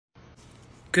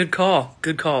Good call.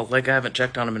 Good call. Like I haven't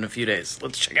checked on them in a few days.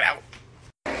 Let's check it out.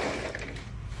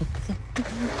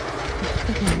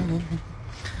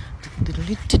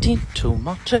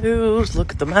 Tomatoes,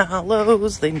 look at the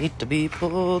mallows. They need to be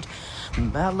pulled.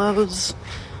 Mallows.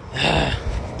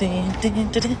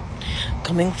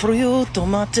 Coming for you,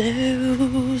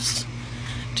 tomatoes.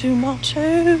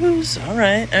 Tomatoes. All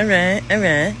right.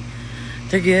 They're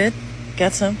good.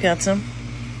 Got some. Got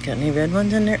any red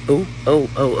ones in there? Oh.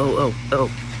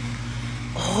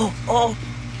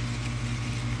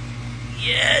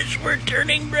 Yes, we're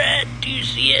turning red. Do you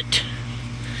see it?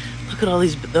 Look at all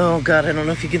these. Oh, God, I don't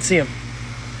know if you can see them.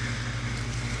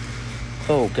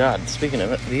 Oh, God, speaking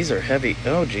of it, these are heavy.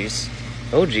 Oh, geez.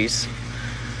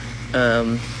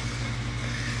 Any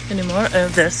more? Oh,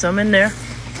 there's some in there.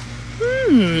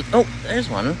 Oh, there's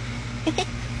one.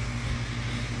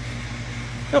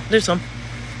 Oh, there's some.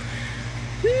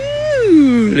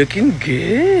 Ooh, looking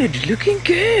good.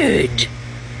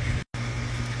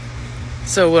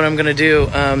 So what I'm gonna do,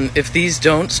 if these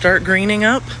don't start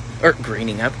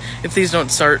if these don't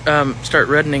start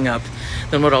reddening up,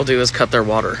 then what I'll do is cut their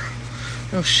water.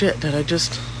 Oh shit, did I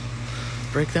just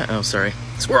break that? Oh, sorry,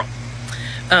 squirrel.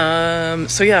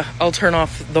 So yeah, I'll turn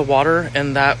off the water,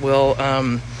 and that will,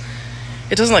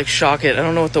 it doesn't like shock it, I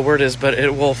don't know what the word is, but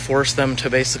it will force them to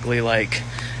basically like,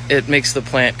 it makes the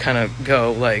plant kind of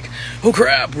go like, oh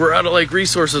crap, we're out of like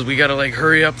resources, we gotta like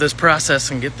hurry up this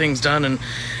process and get things done,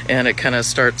 and it kind of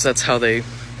starts, that's how they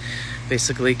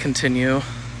basically continue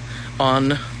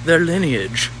on their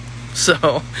lineage.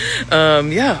 So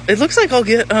yeah, it looks like I'll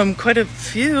get quite a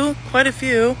few.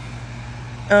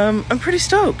 I'm pretty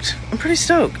stoked.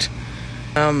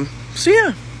 So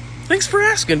yeah, thanks for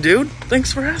asking, dude.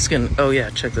 Oh yeah,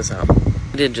 check this out.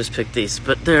 I did just pick these,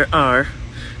 but there are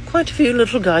quite a few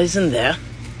little guys in there.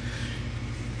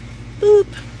 Boop.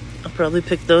 I'll probably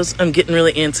pick those. I'm getting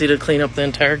really antsy to clean up the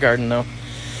entire garden though.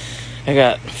 I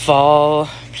got fall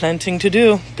planting to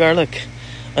do. Garlic,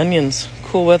 onions,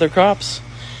 cool weather crops.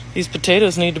 These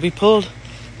potatoes need to be pulled.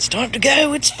 It's time to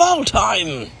go. It's fall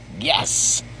time.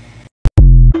 Yes.